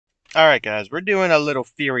Alright guys, we're doing a little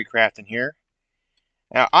theory crafting here.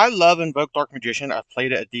 Now, I love Invoked Dark Magician. I've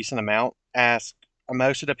played it a decent amount. Ask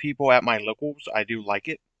most of the people at my locals, I do like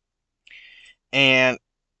it. And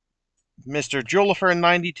Mr.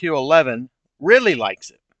 Julifer9211 really likes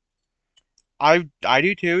it. I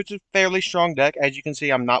do too. It's a fairly strong deck. As you can see,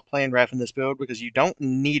 I'm not playing Ref in this build because you don't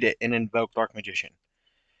need it in Invoked Dark Magician.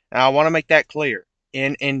 Now, I want to make that clear.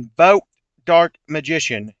 In Invoked Dark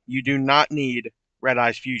Magician, you do not need Red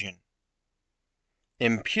Eyes Fusion.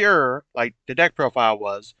 In Pure, like the deck profile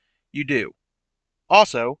was, you do.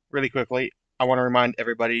 Also, really quickly, I want to remind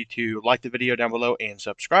everybody to like the video down below and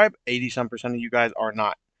subscribe. 80% of you guys are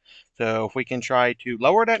not. So if we can try to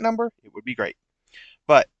lower that number, it would be great.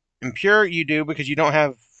 But in Pure, you do because you don't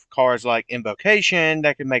have cards like Invocation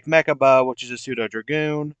that can make Mechaba, which is a pseudo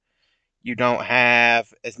Dragoon. You don't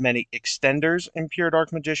have as many extenders in Pure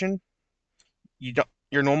Dark Magician. You don't.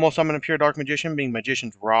 Your normal summon in Pure Dark Magician, being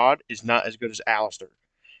Magician's Rod, is not as good as Alistair.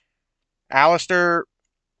 Alistair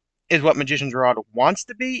is what Magician's Rod wants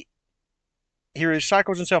to be. He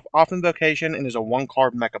recycles himself off Invocation and is a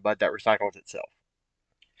one-card Mechaba that recycles itself.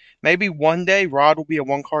 Maybe one day Rod will be a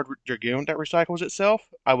one-card Dragoon that recycles itself.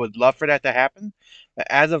 I would love for that to happen. But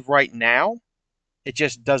as of right now, it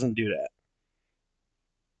just doesn't do that.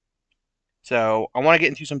 So I want to get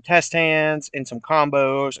into some test hands and some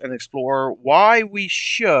combos and explore why we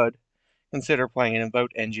should consider playing an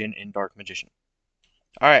Invoked Engine in Dark Magician.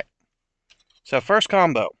 Alright, so first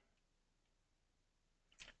combo.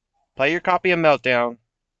 Play your copy of Meltdown,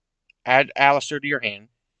 add Alistair to your hand.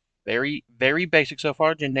 Very, very basic so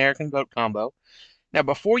far, generic Invoked combo. Now,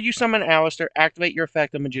 before you summon Alistair, activate your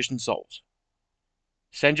effect of Magician's Souls.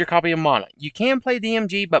 Send your copy of Mana. You can play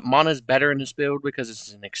DMG, but Mana is better in this build because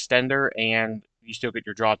it's an extender and you still get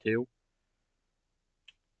your draw too.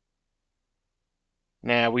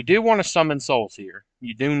 Now, we do want to summon Souls here.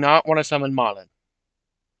 You do not want to summon Mana.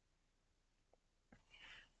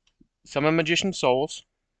 Summon Magician's Souls.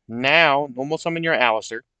 Now, normal summon your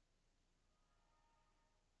Alistair.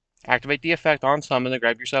 Activate the effect on summon to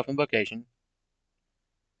grab yourself Invocation.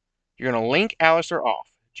 You're going to link Alistair off,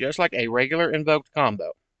 just like a regular Invoked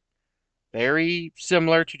combo. Very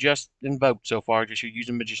similar to just Invoked so far, just you're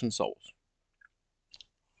using Magician's Souls.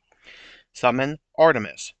 Summon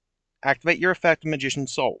Artemis. Activate your effect of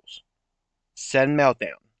Magician's Souls. Send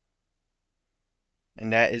Meltdown.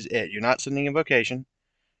 And that is it. You're not sending Invocation.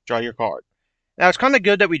 Draw your card. Now, it's kind of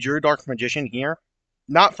good that we drew Dark Magician here.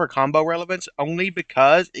 Not for combo relevance, only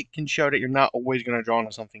because it can show that you're not always going to draw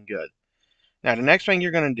into something good. Now, the next thing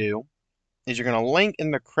you're going to do is you're going to link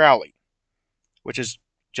in the Crowley, which is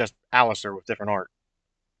just Alistair with different art.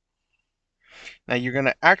 Now, you're going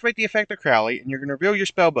to activate the effect of Crowley, and you're going to reveal your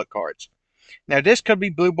spellbook cards. Now, this could be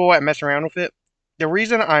Blue Boy. I mess around with it. The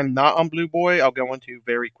reason I'm not on Blue Boy, I'll go into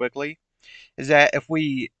very quickly, is that if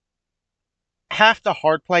we have to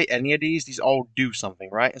hard play any of these all do something,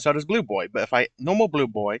 right? And so does Blue Boy. But if I normal Blue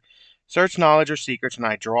Boy, search knowledge or secrets, and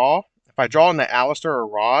I draw, if I draw in the Alistair or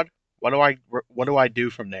Rod, what do I do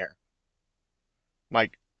from there?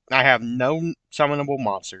 Like, I have no summonable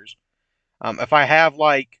monsters. If I have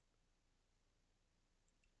like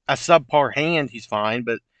a subpar hand, he's fine.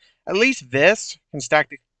 But at least this can stack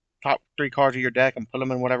the top 3 cards of your deck and put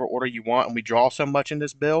them in whatever order you want. And we draw so much in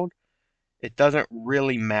this build, it doesn't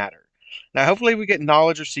really matter. Now, hopefully we get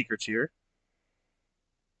knowledge or secrets here.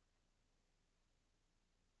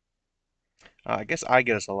 I guess I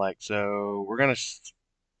get a select, so we're going to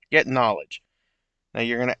get knowledge. Now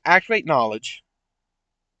you're going to activate knowledge,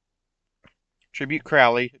 tribute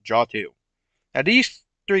Crowley, draw 2. Now these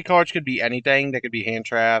 3 cards could be anything. They could be hand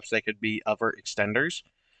traps, they could be other extenders.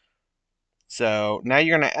 So now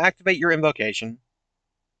you're going to activate your invocation.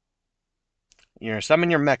 You're going to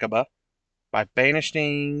summon your Mechaba by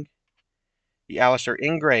banishing the Alistair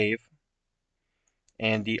Engrave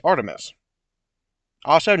and the Artemis.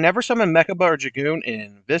 Also, never summon Mechaba or Dragoon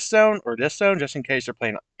in this zone or this zone, just in case they're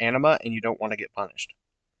playing Anima and you don't want to get punished.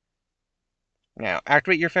 Now,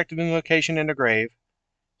 activate your effective invocation in the grave,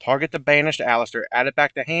 target the banished Alistair, add it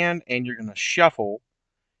back to hand, and you're going to shuffle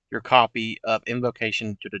your copy of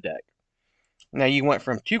Invocation to the deck. Now, you went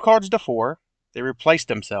from 2 cards to 4. They replaced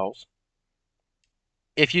themselves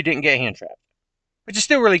if you didn't get hand trapped. Which is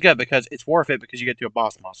still really good because it's worth it because you get to a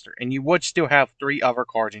boss monster. And you would still have 3 other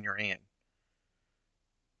cards in your hand.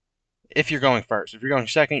 If you're going first. If you're going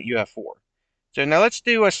second, you have 4. So now let's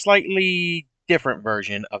do a slightly different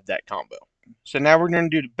version of that combo. So now we're going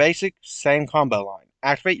to do the basic same combo line.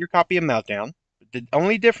 Activate your copy of Meltdown. The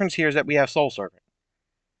only difference here is that we have Soul Servant.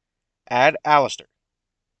 Add Alistair.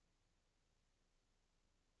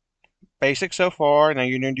 Basic so far. Now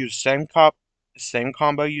you're going to do the same same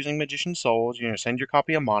combo using Magician Souls. You're going to send your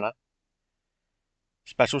copy of Mana,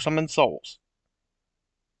 special summon Souls.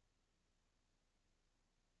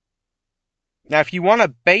 Now, if you want to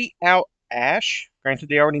bait out Ash, granted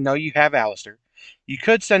they already know you have Alistair, you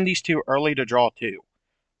could send these two early to draw 2.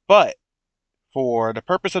 But for the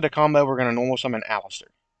purpose of the combo, we're going to normal summon Alistair.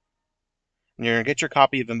 And you're going to get your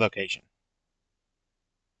copy of Invocation.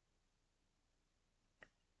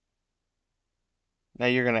 Now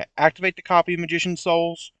you're going to activate the copy of Magician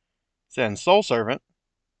Souls, send Soul Servant,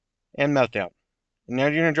 and Meltdown. And now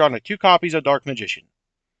you're going to draw 2 copies of Dark Magician.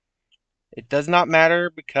 It does not matter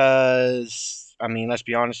because, I mean, let's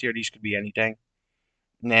be honest here, these could be anything.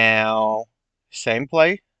 Now, same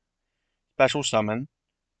play, special summon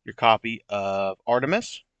your copy of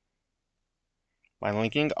Artemis by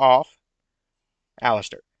linking off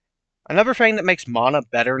Alistair. Another thing that makes mana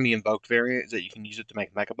better in the Invoked variant is that you can use it to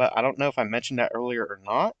make Mecha Butt. I don't know if I mentioned that earlier or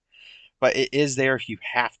not, but it is there if you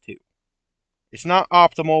have to. It's not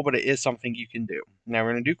optimal, but it is something you can do. Now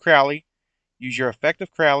we're going to do Crowley. Use your effect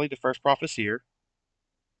of Crowley, the first Prophecyr.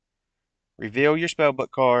 Reveal your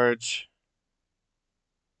spellbook cards.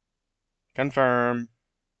 Confirm.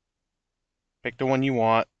 Pick the one you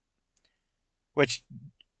want. Which,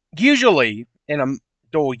 usually, in a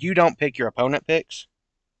duel, you don't pick, your opponent picks.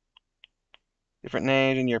 Different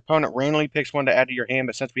names, and your opponent randomly picks one to add to your hand,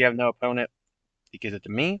 but since we have no opponent, he gives it to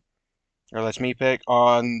me. Or lets me pick.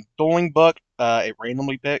 On Dueling Book, it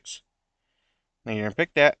randomly picks. Now you're going to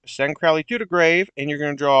pick that, send Crowley to the grave, and you're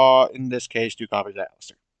going to draw, in this case, 2 copies of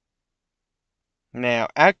Alistair. Now,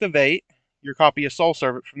 activate your copy of Soul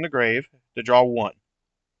Servant from the grave to draw 1.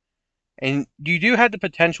 And you do have the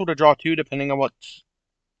potential to draw 2 depending on what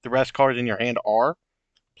the rest cards in your hand are,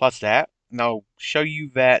 plus that. And I'll show you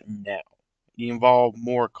that now. You involve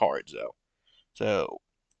more cards, though. So,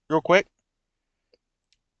 real quick,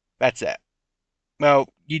 that's that. Well,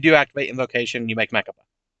 you do activate Invocation, and you make Mecha Butt.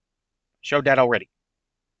 Showed that already.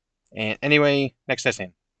 And anyway, next test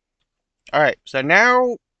in. Alright, so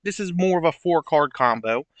now this is more of a 4-card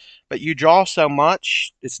combo, but you draw so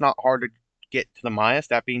much, it's not hard to get to the minus,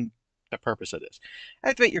 that being the purpose of this.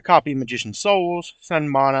 Activate your copy of Magician Souls,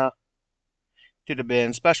 send mana to the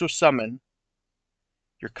bin, special summon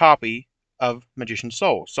your copy of Magician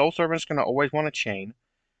Souls. Soul Servant's going to always want to chain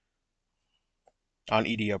on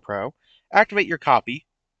EDO Pro. Activate your copy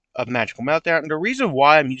of Magical Meltdown. And the reason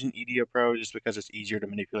why I'm using EDO Pro is just because it's easier to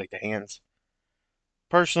manipulate the hands.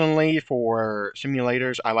 Personally, for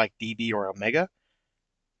simulators, I like DB or Omega.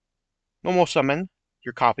 Normal summon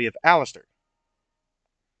your copy of Alistair.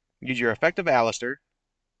 Use your effect of Alistair,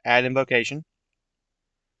 add Invocation.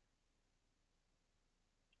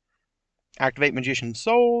 Activate Magician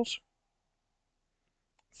Souls.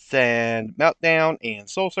 Send Meltdown and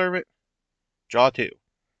Soul Servant. Draw 2.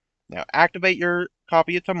 Now activate your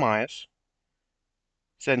copy of Timaeus.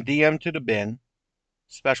 Send DM to the bin.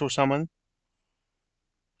 Special summon.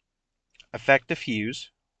 Effect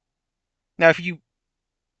Diffuse. Now if you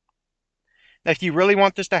really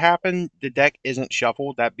want this to happen, the deck isn't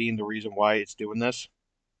shuffled, that being the reason why it's doing this.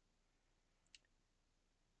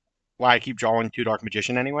 Why I keep drawing 2 Dark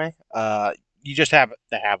Magician anyway. You just have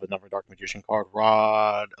to have another Dark Magician card.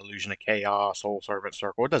 Rod, Illusion of Chaos, Soul Servant,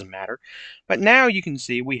 Circle. It doesn't matter. But now you can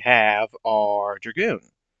see we have our Dragoon.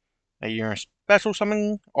 Now you're going to special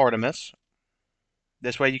summon Artemis.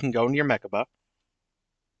 This way you can go into your Mecha Butt.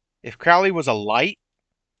 If Crowley was a light,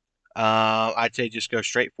 I'd say just go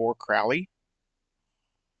straight for Crowley.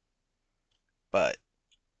 But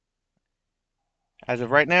as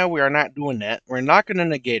of right now, we are not doing that. We're not going to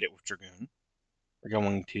negate it with Dragoon. We're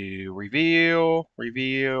going to reveal,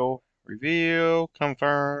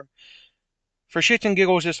 confirm. For shits and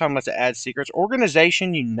giggles, this time let's add secrets.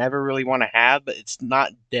 Organization you never really want to have, but it's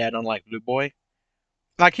not dead unlike Blue Boy.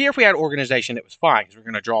 Like here, if we had organization, it was fine, because we're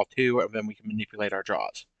going to draw 2, and then we can manipulate our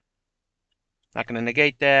draws. Not going to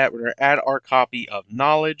negate that. We're going to add our copy of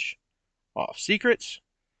Knowledge off Secrets.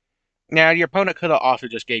 Now, your opponent could have also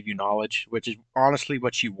just gave you Knowledge, which is honestly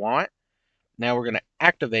what you want. Now we're going to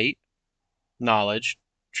activate Knowledge.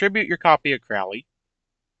 Tribute your copy of Crowley.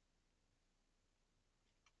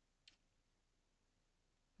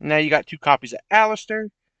 Now you got 2 copies of Alistair.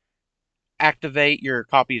 Activate your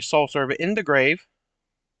copy of Soul Servant in the grave.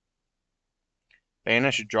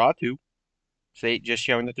 Banish, draw 2. See, just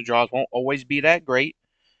showing that the draws won't always be that great.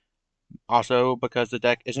 Also, because the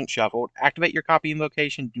deck isn't shuffled. Activate your copy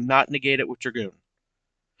Invocation. Do not negate it with Dragoon.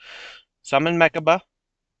 Summon Mecha Butt.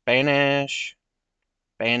 Banish.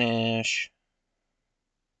 Banish.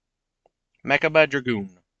 Mecha Butt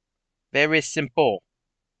Dragoon. Very simple.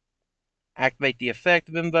 Activate the effect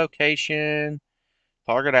of Invocation.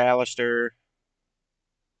 Target Alistair.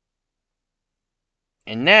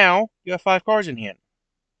 And now you have 5 cards in hand.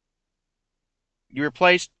 You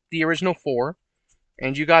replaced the original 4,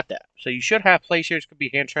 and you got that. So you should have play shares, could be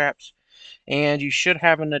hand traps, and you should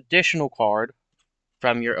have an additional card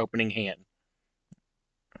from your opening hand.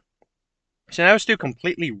 So now let's do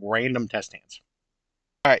completely random test hands.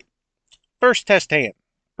 Alright, first test hand.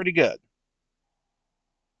 Pretty good.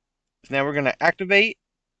 So now we're going to activate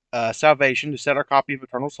Salvation to set our copy of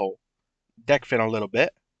Eternal Soul. Deck fin a little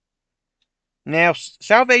bit. Now,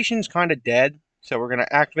 Salvation's kind of dead, so we're going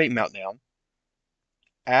to activate Meltdown.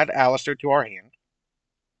 Add Alistair to our hand.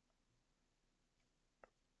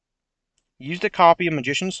 Use the copy of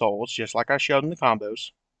Magician's Souls, just like I showed in the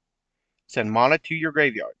combos. Send mana to your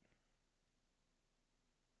graveyard.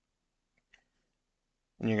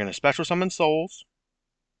 And you're going to special summon Souls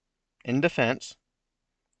in defense.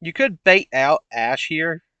 You could bait out Ash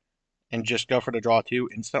here and just go for the draw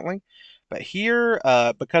 2 instantly. But here,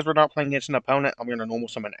 because we're not playing against an opponent, I'm going to normal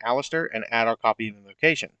summon Alistair and add our copy of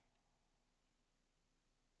Invocation.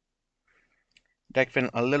 Deck fin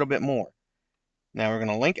a little bit more. Now we're going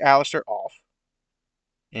to link Alistair off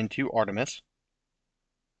into Artemis.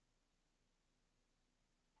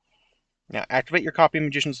 Now activate your copy of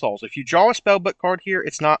Magician's Souls. If you draw a spellbook card here,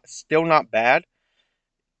 it's still not bad.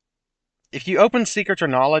 If you open Secrets or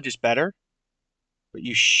Knowledge, it's better. But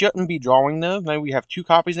you shouldn't be drawing those. Now we have 2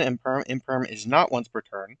 copies of Imperm. Imperm is not once per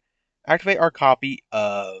turn. Activate our copy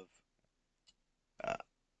of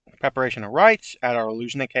Preparation of Rites, add our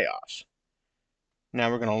Illusion of Chaos. Now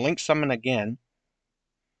we're going to link summon again.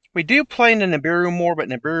 We do play into Nibiru more, but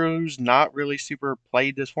Nibiru's not really super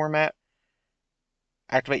played this format.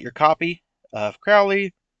 Activate your copy of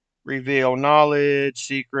Crowley. Reveal Knowledge,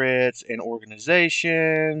 Secrets, and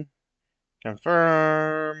Organization.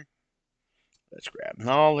 Confirm. Let's grab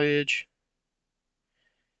Knowledge.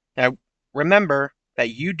 Now, remember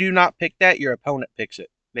that you do not pick that, your opponent picks it.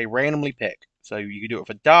 They randomly pick. So you can do it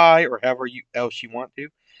with a die or however else you want to.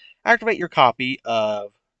 Activate your copy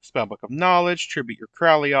of Spellbook of Knowledge, tribute your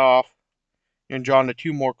Crowley off. You're going to draw into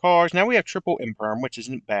 2 more cards. Now we have triple Imperm, which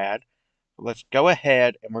isn't bad. So let's go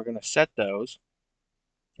ahead and we're going to set those.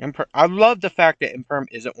 I love the fact that Imperm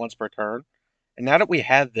isn't once per turn. And now that we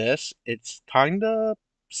have this, it's kind of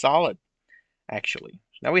solid, actually.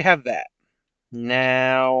 So now we have that.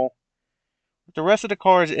 Now, with the rest of the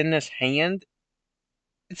cards in this hand,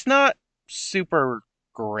 it's not super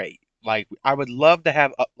great. Like, I would love to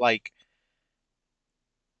have,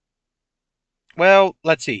 well,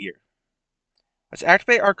 let's see here. Let's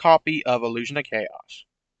activate our copy of Illusion of Chaos.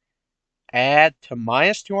 Add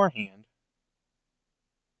Timaeus to our hand.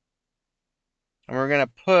 And we're going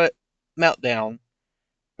to put Meltdown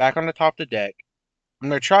back on the top of the deck. I'm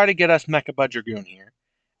going to try to get us Mechaba Dragoon here.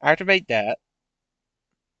 Activate that.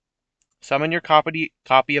 Summon your copy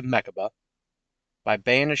of Mechaba by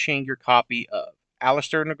banishing your copy of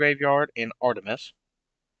Alistair in the graveyard and Artemis.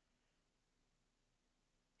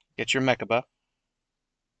 Get your Mechaba.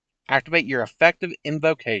 Activate your effective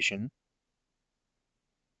Invocation.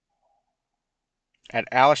 Add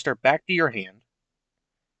Alistair back to your hand.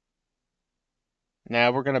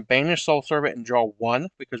 Now we're going to banish Soul Servant and draw 1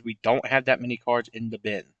 because we don't have that many cards in the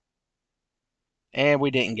bin. And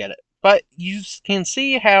we didn't get it. But you can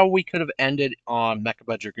see how we could have ended on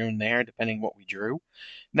Mechaba Dragoon there, depending what we drew.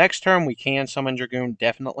 Next turn, we can summon Dragoon,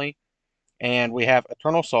 definitely. And we have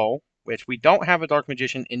Eternal Soul, which we don't have a Dark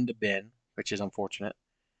Magician in the bin, which is unfortunate.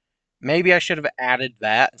 Maybe I should have added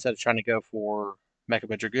that instead of trying to go for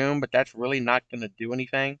Mechaba Dragoon, but that's really not going to do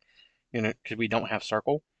anything, because we don't have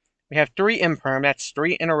Circle. We have 3 Imperm, that's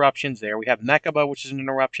 3 interruptions there. We have Mechaba, which is an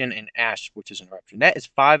interruption, and Ash, which is an interruption. That is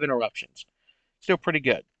 5 interruptions. Still pretty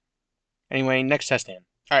good. Anyway, next test hand.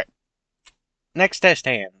 Alright. Next test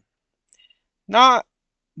hand. Not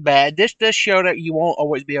bad. This does show that you won't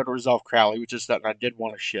always be able to resolve Crowley, which is something I did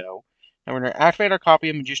want to show. Now we're going to activate our copy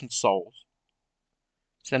of Magician's Souls.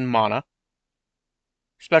 Send mana.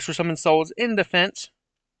 Special summon Souls in defense.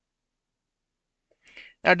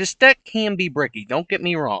 Now this deck can be bricky, don't get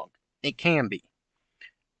me wrong. It can be.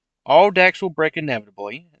 All decks will break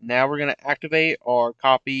inevitably. Now we're going to activate our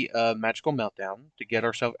copy of Magical Meltdown to get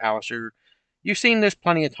ourselves Alistair. You've seen this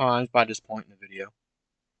plenty of times by this point in the video.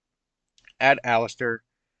 Add Alistair.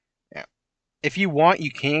 Now, if you want,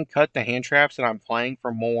 you can cut the hand traps that I'm playing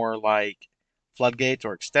for more like floodgates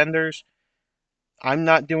or extenders. I'm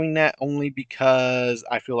not doing that only because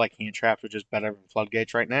I feel like hand traps are just better than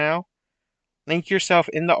floodgates right now. Link yourself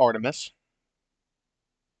into Artemis.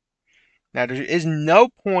 Now, there is no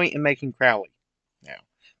point in making Crowley now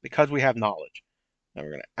because we have Knowledge. Now,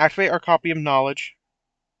 we're going to activate our copy of Knowledge.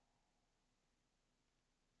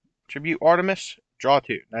 Tribute Artemis. Draw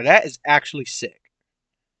 2. Now, that is actually sick.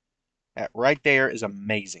 That right there is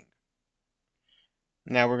amazing.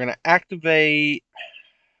 Now we're going to activate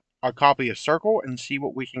our copy of Circle and see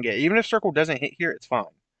what we can get. Even if Circle doesn't hit here, it's fine.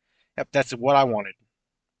 Yep, that's what I wanted.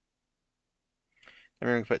 Then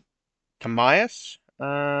we're going to put Tamias.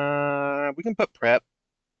 We can put Prep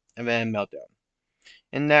and then Meltdown.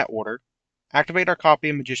 In that order, activate our copy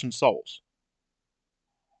of Magician's Souls.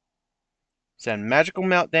 Send Magical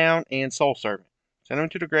Meltdown and Soul Servant. Send them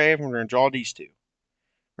to the grave, and we're going to draw these two.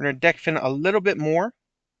 We're going to deck fin a little bit more,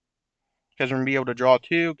 because we're going to be able to draw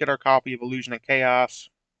two, get our copy of Illusion of Chaos.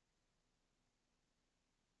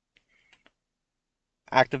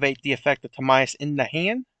 Activate the effect of Tamias in the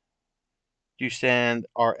hand. You send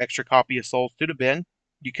our extra copy of Souls to the bin.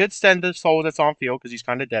 You could send the Soul that's on field, because he's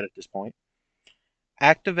kind of dead at this point.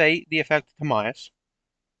 Activate the effect of Tamias.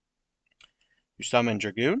 You summon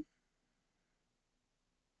Dragoon.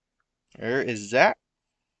 There is that.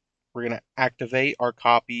 We're going to activate our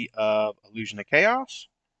copy of Illusion of Chaos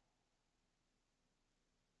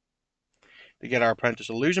to get our Apprentice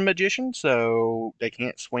Illusion Magician, so they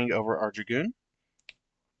can't swing over our Dragoon.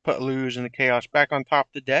 Put Illusion of Chaos back on top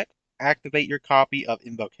of the deck. Activate your copy of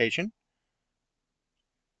Invocation,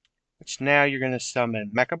 which now you're going to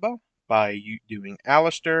summon Mechaba by doing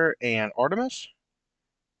Alistair and Artemis.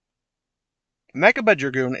 Mechaba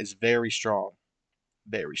Dragoon is very strong.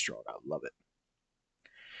 Very strong. I love it.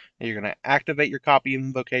 Now you're going to activate your copy of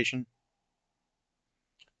Invocation.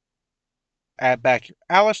 Add back your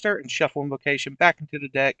Alistair and shuffle Invocation back into the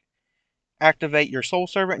deck. Activate your Soul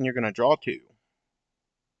Servant and you're going to draw two.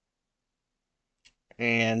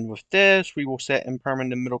 And with this, we will set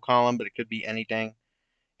Impermanent in the middle column, but it could be anything.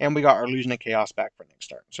 And we got our Illusion of Chaos back for next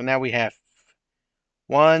turn. So now we have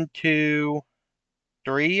 1, 2,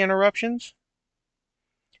 3 interruptions.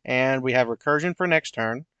 And we have Recursion for next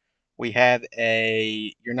turn. We have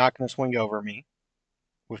a You're Not Going to Swing Over Me.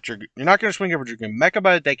 With Dragoon. You're not going to swing over Dragoon.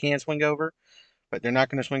 Mechaba, they can swing over, but they're not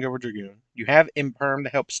going to swing over Dragoon. You have Imperm to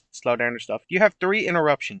help slow down their stuff. You have 3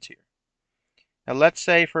 interruptions here. Now let's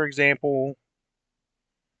say, for example,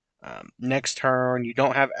 next turn you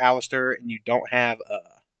don't have Alistair and you don't have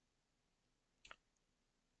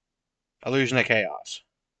Illusion of Chaos.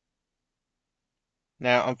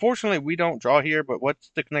 Now, unfortunately, we don't draw here, but what's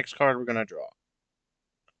the next card we're going to draw?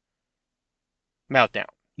 Meltdown.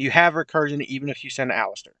 You have Recursion even if you send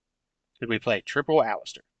Alistair, because we play triple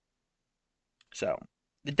Alistair. So,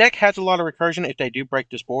 the deck has a lot of Recursion if they do break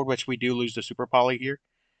this board, which we do lose the Super Poly here.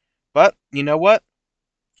 But, you know what?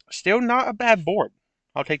 Still not a bad board.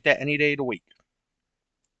 I'll take that any day of the week.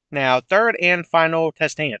 Now, third and final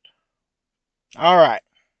test hand. Alright.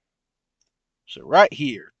 So right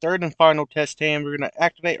here, third and final test hand, we're going to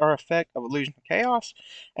activate our effect of Illusion of Chaos.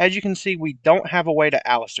 As you can see, we don't have a way to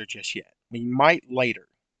Alistair just yet. We might later.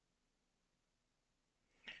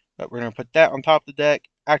 But we're going to put that on top of the deck,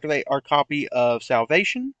 activate our copy of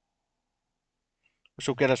Salvation, which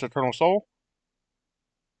will get us Eternal Soul.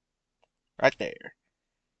 Right there.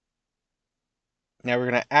 Now we're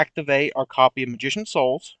going to activate our copy of Magician's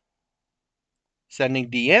Souls, sending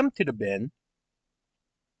DM to the bin,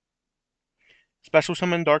 special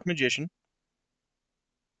summon Dark Magician,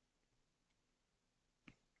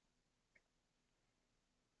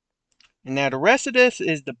 and now the rest of this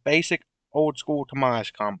is the basic old school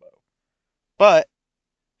Tamias combo. But,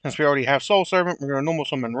 since we already have Soul Servant, we're going to normal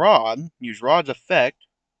summon Rod, use Rod's effect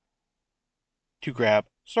to grab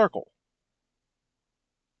Circle.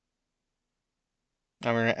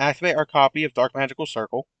 Now we're going to activate our copy of Dark Magical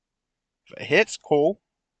Circle. If it hits, cool.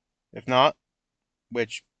 If not,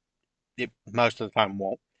 which it most of the time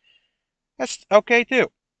won't, that's okay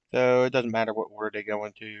too. So it doesn't matter what order they go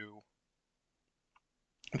into.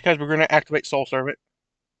 Because we're going to activate Soul Servant,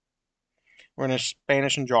 we're going to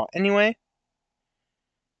banish and draw anyway.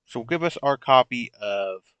 So give us our copy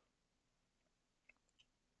of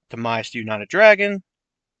Tamias United Dragon.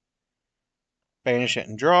 Banish it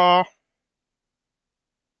and draw.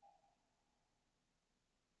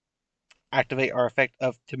 Activate our effect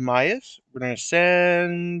of Tamias. We're going to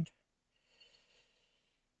send...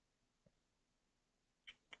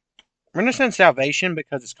 We're going to send Salvation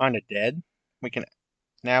because it's kind of dead.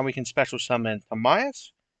 Now we can special summon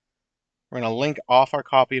Tamias. We're going to link off our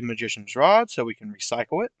copy of Magician's Rod so we can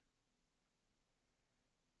recycle it.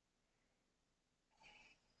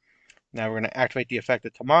 Now we're going to activate the effect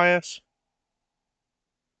of Tamias.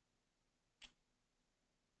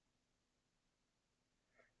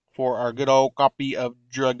 For our good old copy of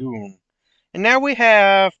Dragoon. And now we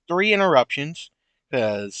have 3 interruptions,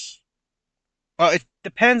 because, well, it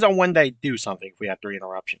depends on when they do something if we have 3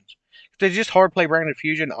 interruptions. If they just hard play Branded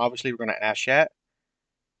Fusion, obviously we're going to ask chat.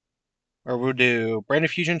 Or we'll do Brain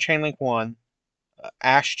Fusion Chainlink 1,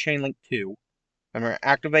 Ash Chainlink 2, and we're going to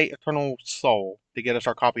activate Eternal Soul to get us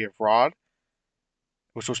our copy of Rod,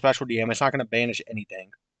 which will special DM. It's not going to banish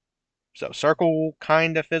anything. So Circle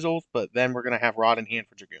kind of fizzles, but then we're going to have Rod in hand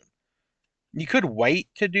for Dragoon. You could wait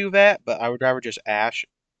to do that, but I would rather just Ash.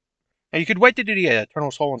 Now, you could wait to do the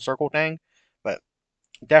Eternal Soul and Circle thing, but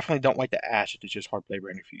definitely don't wait to Ash if it's just hard play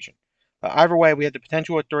Brain Fusion. But either way, we have the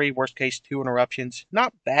potential of 3, worst case 2 interruptions.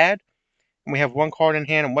 Not bad. And we have 1 card in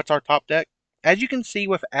hand, and what's our top deck? As you can see,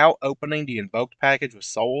 without opening the Invoked package with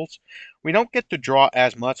Souls, we don't get to draw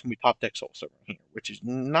as much when we top deck Soul Silver here, which is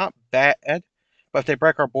not bad. But if they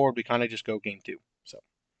break our board, we kind of just go game 2. So,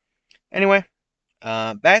 anyway,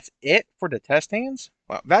 that's it for the test hands.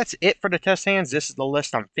 Well, that's it for the test hands. This is the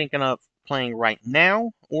list I'm thinking of playing right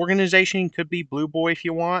now. Organization could be Blue Boy if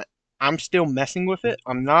you want. I'm still messing with it.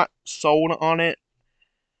 I'm not sold on it.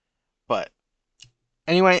 But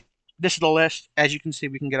anyway, this is the list. As you can see,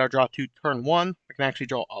 we can get our draw to turn 1. We can actually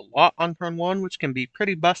draw a lot on turn 1, which can be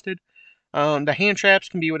pretty busted. The hand traps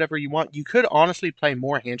can be whatever you want. You could honestly play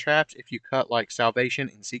more hand traps if you cut like Salvation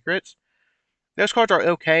and Secrets. Those cards are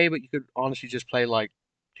okay, but you could honestly just play like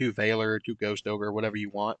 2 Veiler, 2 Ghost Ogre, whatever you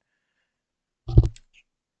want.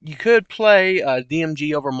 You could play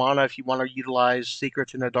DMG over Mana if you want to utilize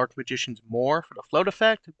Secrets and the Dark Magicians more for the float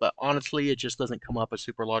effect, but honestly, it just doesn't come up a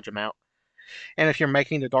super large amount. And if you're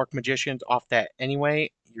making the Dark Magicians off that anyway,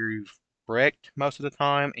 you've bricked most of the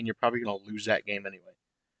time, and you're probably going to lose that game anyway.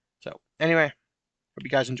 So, anyway, hope you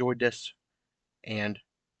guys enjoyed this, and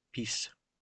peace.